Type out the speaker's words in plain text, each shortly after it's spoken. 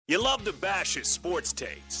You love to bash his sports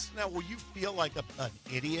takes. Now, will you feel like an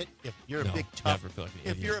idiot if you're No, a big tough? never feel like an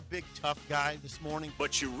if idiot. you're a big tough guy this morning,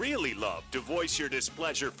 But you really love to voice your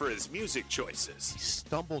displeasure for his music choices. he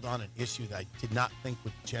stumbled on an issue that I did not think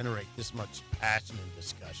would generate this much passion and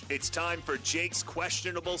discussion. It's time for Jake's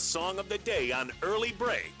questionable song of the day on Early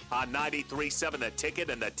Break on 93.7 The Ticket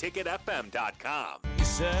and theticketfm.com. You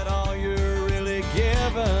said all you're really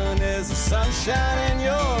given is the sunshine in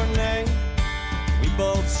your name. We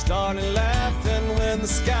both started laughing when the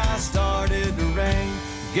sky started to rain.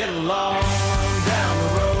 Get along down the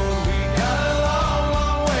road. We got a long,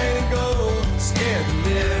 long way to go. Scared to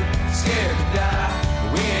live, scared to die.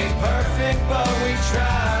 We ain't perfect, but we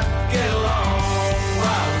try. Get along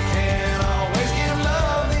while we can. Always give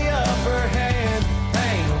love the upper hand.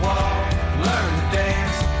 Paint a wall, learn to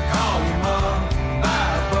dance. Call your mom,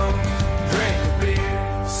 buy a boat, drink a beer,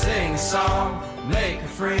 sing a song, make a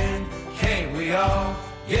friend. Can't we all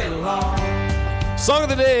get along? Song of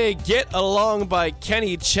the day, Get Along by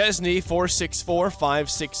Kenny Chesney.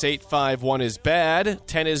 464-568-51 is bad.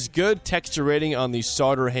 10 is good. Texture rating on the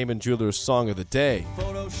Sauter Heyman Jewelers Song of the Day.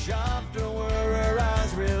 Photoshopped her, were her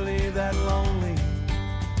eyes really that lonely?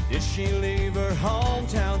 Did she leave her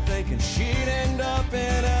hometown thinking she'd end up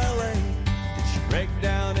in LA? Did she break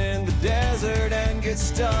down in the desert and get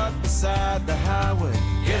stuck beside the highway?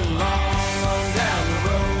 Get along down the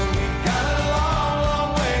road. We got a long,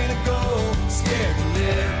 long way to go. Scared to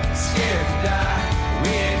live, scared to die. We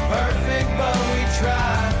ain't perfect, but we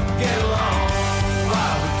try. Get along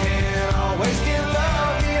while we can. Always give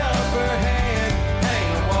love the upper hand. Hang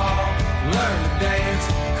a wall, learn to dance.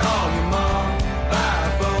 Call your mom, buy a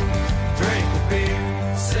boat, drink a beer,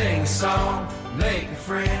 sing a song, make a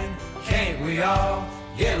friend. Can't we all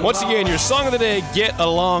get along? Once again, your Song of the Day, Get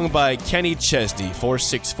Along by Kenny Chesney.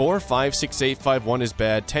 464-568-51 is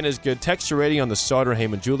bad. 10 is good. Texture rating on the Sauter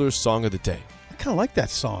Heyman Jewelers Song of the Day. I kind of like that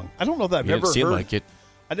song. I don't know that I've You ever didn't seem heard. like it.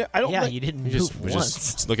 I don't. Yeah, like- you didn't You move once.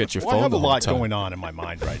 just look at your Well, phone I have a the whole lot time. going on in my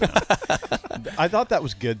mind right now. I thought that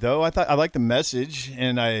was good though. I liked the message,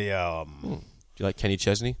 and Do you like Kenny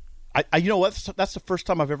Chesney? you know what? That's the first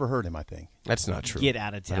time I've ever heard him. I think That's not true. Get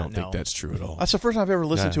out of I town. don't think that's true at all. that's the first time I've ever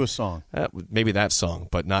listened Yeah. to a song. Maybe that song,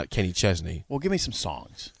 but not Kenny Chesney. Well, give me some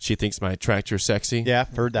songs. She thinks my tractor sexy. Yeah,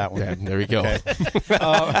 I've heard that one. Yeah, there we go.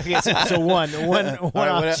 Okay, so one All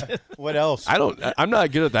right, option. what else? I'm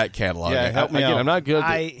not good at that catalog. Yeah, help me Again, out. I'm not good at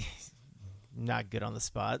I'm not good on the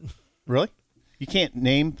spot. Really? You can't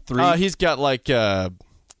name three? He's got like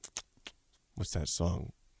what's that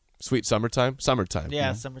song? Sweet Summertime? Summertime.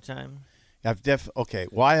 Yeah, summertime. Okay.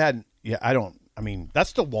 Well, I hadn't. Yeah, I don't. I mean,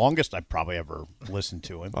 that's the longest I've probably ever listened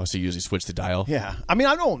to him. Oh, so you usually switch the dial? Yeah. I mean,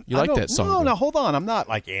 I don't. You I like don't- that song, No, though. no. Hold on. I'm not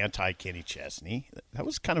like anti Kenny Chesney. That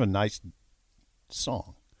was kind of a nice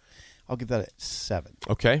song. I'll give that a 7.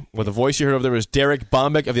 Okay. Well, the voice you heard over there was Derek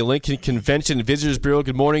Bombeck of the Lincoln Convention and Visitors Bureau.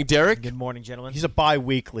 Good morning, Derek. Good morning, gentlemen. He's a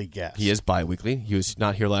bi-weekly guest. He is bi-weekly. He was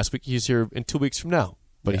not here last week. He's here in 2 weeks from now,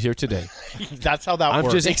 but he's here today. That's how that I'm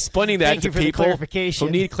works. just explaining that Thank to you for the people clarification.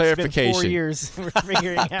 who need It's been 4 clarification. years we're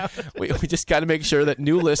figuring out. We just got to make sure that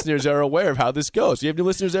new listeners are aware of how this goes. We have new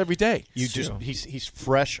listeners every day. He's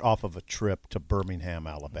fresh off of a trip to Birmingham,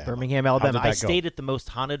 Alabama. Birmingham, How Alabama. did that I go? stayed at the most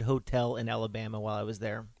haunted hotel in Alabama while I was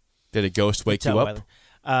there. Did a ghost wake you up?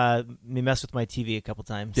 We messed with my TV a couple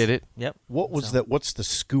times. Did it? Yep. What was that? What's the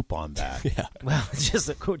scoop on that? Yeah. Well, just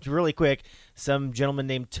really quick, some gentleman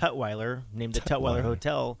named Tutwiler, named the Tutwiler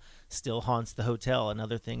Hotel, still haunts the hotel, and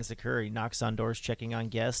other things occur. He knocks on doors, checking on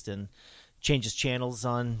guests, and changes channels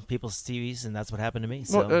on people's TVs, and that's what happened to me.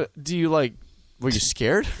 So, Well, do you were you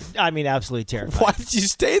scared? I mean, absolutely terrified. Why did you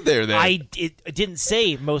stay there then? It didn't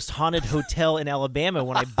say most haunted hotel in Alabama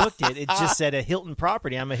when I booked it. It just said a Hilton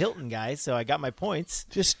property. I'm a Hilton guy, so I got my points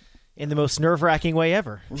Just in the most nerve-wracking way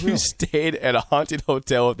ever. You stayed at a haunted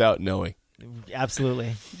hotel without knowing.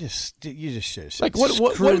 Absolutely. you just should have said, Like what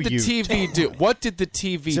 "Screw did the you." TV do? What did the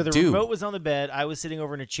TV So the do? remote was on the bed. I was sitting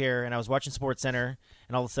over in a chair, and I was watching SportsCenter,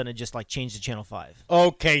 and all of a sudden it just changed to Channel 5.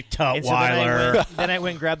 Okay, And so Tutwiler. then I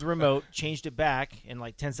went and grabbed the remote, changed it back, and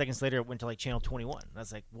 10 seconds later it went to Channel 21. I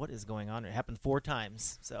was like, what is going on? It happened 4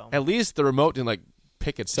 times. So At least the remote didn't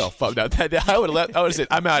pick itself up. Now, I would have said,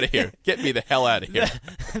 "I'm out of here. Get me the hell out of here."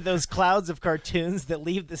 those clouds of cartoons that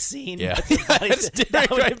leave the scene. Yeah. with the bodies, that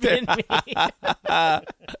would have been me.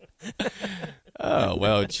 Oh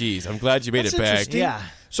well, geez. I'm glad you made That's it back. interesting. Yeah.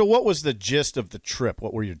 So, what was the gist of the trip?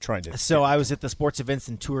 What were you trying to? So I was at the Sports Events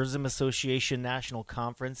and Tourism Association National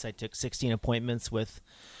Conference. I took 16 appointments with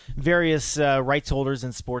various rights holders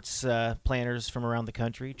and sports planners from around the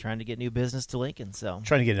country, trying to get new business to Lincoln.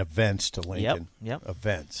 Trying to get events to Lincoln. Yep.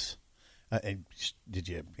 Events. And did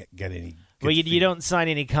you get any Well, you don't sign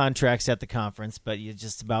any contracts at the conference, but it's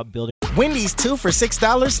just about building. Wendy's 2 for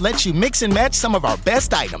 $6 lets you mix and match some of our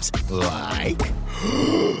best items, like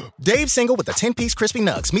Dave Single with a 10-piece crispy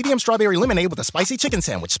nugs, medium strawberry lemonade with a spicy chicken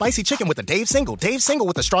sandwich, spicy chicken with a Dave Single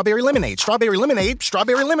with a strawberry lemonade, strawberry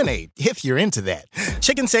lemonade. If you're into that,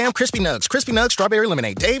 chicken Sam, crispy nugs, strawberry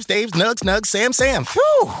lemonade, Dave's, nugs, Sam.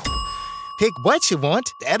 Whew. Pick what you want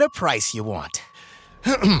at a price you want.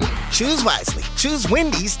 Choose wisely. Choose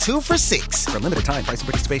Wendy's 2 for $6. For a limited time, price and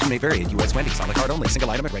participation may vary at U.S. Wendy's. On the card only. Single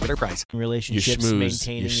item at regular price. Relationships,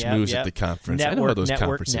 maintaining. You schmooze at the conference. I know how those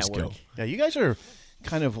conferences go. Yeah, you guys are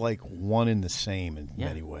kind of like one and the same in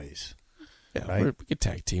many ways. Yeah, right? we could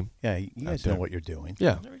tag team. Yeah, you guys know what you're doing.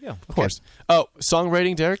 Yeah, there we go. Of course. Oh, song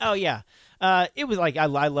rating, Derek? Oh yeah, it was like I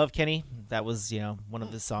love Kenny. That was one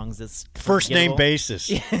of the songs that's first name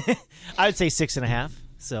basis. I would say 6.5.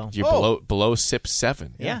 So you're below SIP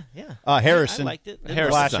 7. Yeah. Harrison. I liked it.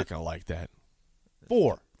 Harrison's not gonna like that.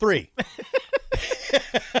 4, 3.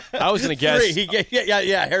 I was gonna guess. 3.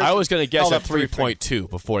 Harrison I was gonna guess held at up 3.2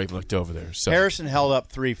 before I even looked over there. So Harrison held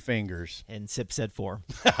up 3 fingers, and Sip said 4.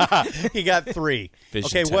 He got 3. Vision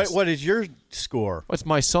okay, test. what is your score? What's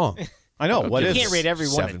my song? I know. What you is can't rate every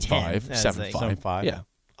one at 7.5. 10. 7.5. Yeah,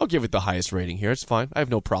 I'll give it the highest rating here. It's fine. I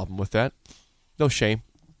have no problem with that. No shame.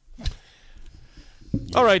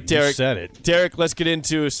 All right, Derek. You said it. Derek, let's get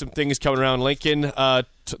into some things coming around Lincoln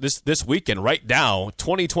this weekend. Right now,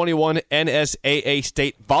 2021 NSAA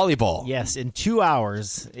State Volleyball. Yes, in 2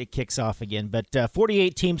 hours it kicks off again. But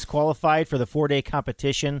 48 teams qualified for the 4-day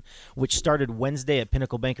competition, which started Wednesday at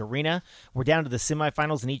Pinnacle Bank Arena. We're down to the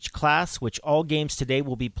semifinals in each class, which all games today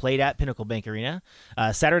will be played at Pinnacle Bank Arena.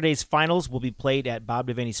 Saturday's finals will be played at Bob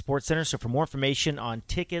Devaney Sports Center. So for more information on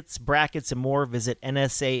tickets, brackets, and more, visit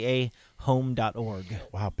NSAA.org.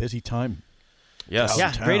 Wow, busy time. Yes.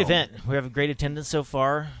 Yeah, great event. We have a great attendance so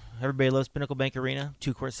far. Everybody loves Pinnacle Bank Arena,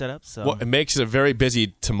 2-court setup. So Well, it makes it very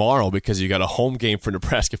busy tomorrow because you got a home game for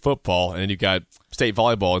Nebraska football and you got state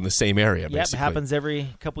volleyball in the same area. Yep, basically. it happens every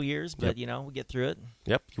couple years, but we get through it.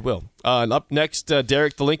 Yep, you will. And up next,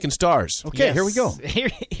 Derek, the Lincoln Stars. Okay, Yes. Here we go.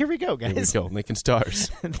 Here we go, guys. Here we go, Lincoln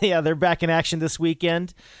Stars. Yeah, they're back in action this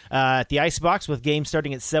weekend at the Icebox with games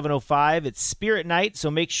starting at 7:05. It's Spirit Night,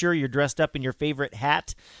 so make sure you're dressed up in your favorite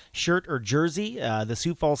hat, shirt, or jersey. The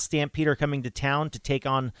Sioux Falls Stampede are coming to town to take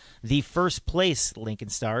on the first place Lincoln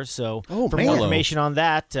Stars. So for more information on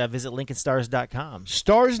that, visit LincolnStars.com.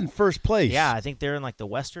 Stars in first place. Yeah, I think they're in like the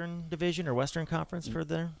Western Division or Western Conference for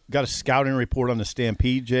there. Got a scouting report on the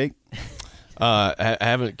Stampede, Jake? I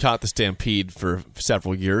haven't caught the Stampede for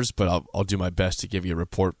several years, but I'll do my best to give you a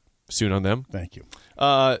report soon on them. Thank you.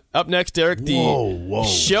 Up next, Derek, the Whoa.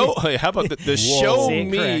 show. How about the show Say it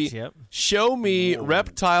me, correct, yep. show me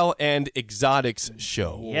reptile and exotics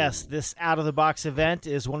show? Yes, this out-of-the-box event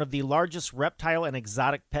is one of the largest reptile and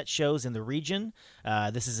exotic pet shows in the region.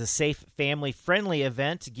 This is a safe, family-friendly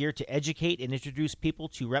event geared to educate and introduce people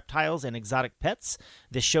to reptiles and exotic pets.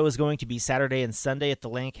 This show is going to be Saturday and Sunday at the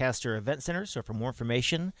Lancaster Event Center. So for more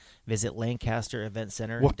information, visit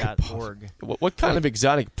lancastereventcenter.org. What kind of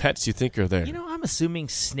exotic pets do you think are there? I'm assuming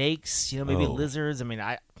snakes, maybe lizards. I mean,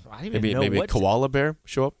 I don't even know maybe what a koala bear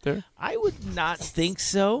show up there. I would not think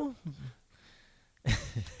so.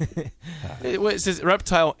 It says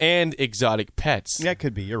reptile and exotic pets. That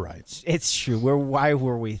could be. You're right. It's true. Why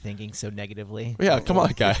were we thinking so negatively? Yeah, come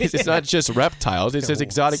on, guys. It's not just reptiles. It says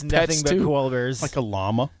exotic It's pets nothing but too. koala bears. Like a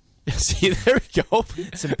llama. See, there we go.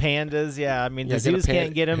 Some pandas. Yeah, I mean, Yeah, the get a zoos panda-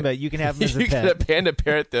 can't get them, but you can have them as a You get a pet. panda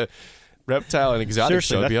bear at the reptile and exotic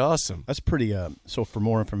Seriously, show. That'd be awesome. That's pretty. So for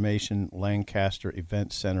more information,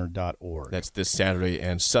 lancastereventcenter.org. That's this Saturday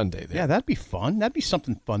and Sunday. There. Yeah, that'd be fun. That'd be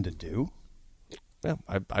something fun to do. Yeah,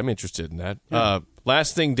 I'm interested in that.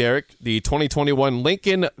 Last thing, Derek, the 2021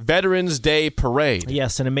 Lincoln Veterans Day Parade.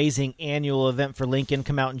 Yes, an amazing annual event for Lincoln.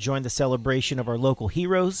 Come out and join the celebration of our local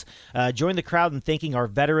heroes. Join the crowd in thanking our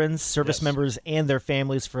veterans, service members, and their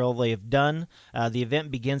families for all they have done. The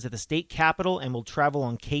event begins at the state capitol and will travel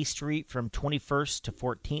on K Street from 21st to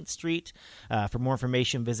 14th Street. For more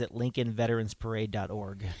information, visit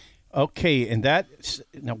LincolnVeteransParade.org. Okay, and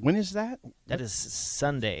now when is that? That is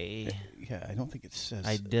Sunday. Yeah, I don't think it says.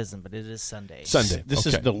 It doesn't, but it is Sunday. Sunday. This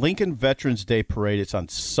is the Lincoln Veterans Day Parade. It's on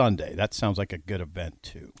Sunday. That sounds like a good event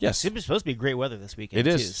too. Yes. It's supposed to be great weather this weekend. It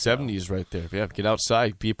is. Too, so. 70s right there. Yeah, get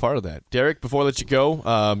outside. Be a part of that. Derek, before I let you go,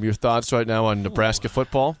 your thoughts right now on Nebraska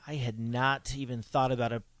football? I had not even thought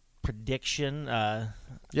about a prediction. Yeah,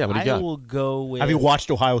 what do you got? I will go with... Have you watched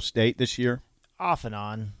Ohio State this year? Off and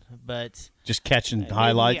on, but... Just catching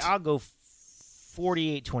highlights? I'll go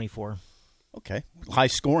 48-24. Okay. High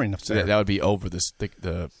scoring. So that would be over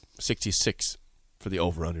the 66 for the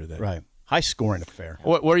over-under there. Right. High-scoring affair.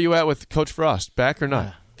 Where are you at with Coach Frost? Back or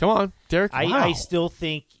not? Come on, Derek. I still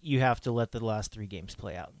think you have to let the last 3 games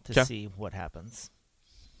play out to see what happens.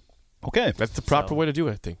 Okay. That's the proper way to do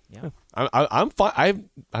it, I think. Yeah. I'm fine.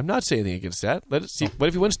 I'm not saying anything against that. Let us see. What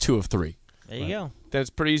if he wins 2 of 3? There you go. Then it's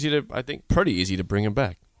pretty easy to bring him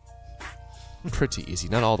back. Pretty easy.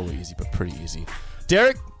 Not all the way easy, but pretty easy.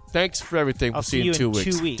 Derek, thanks for everything. We'll see you in 2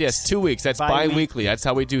 weeks. 2 weeks. Yes, 2 weeks. That's bi-weekly. That's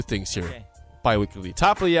how we do things here. Okay. Bi-weekly.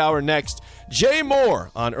 Top of the hour next. Jay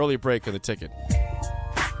Moore on Early Break of the Ticket.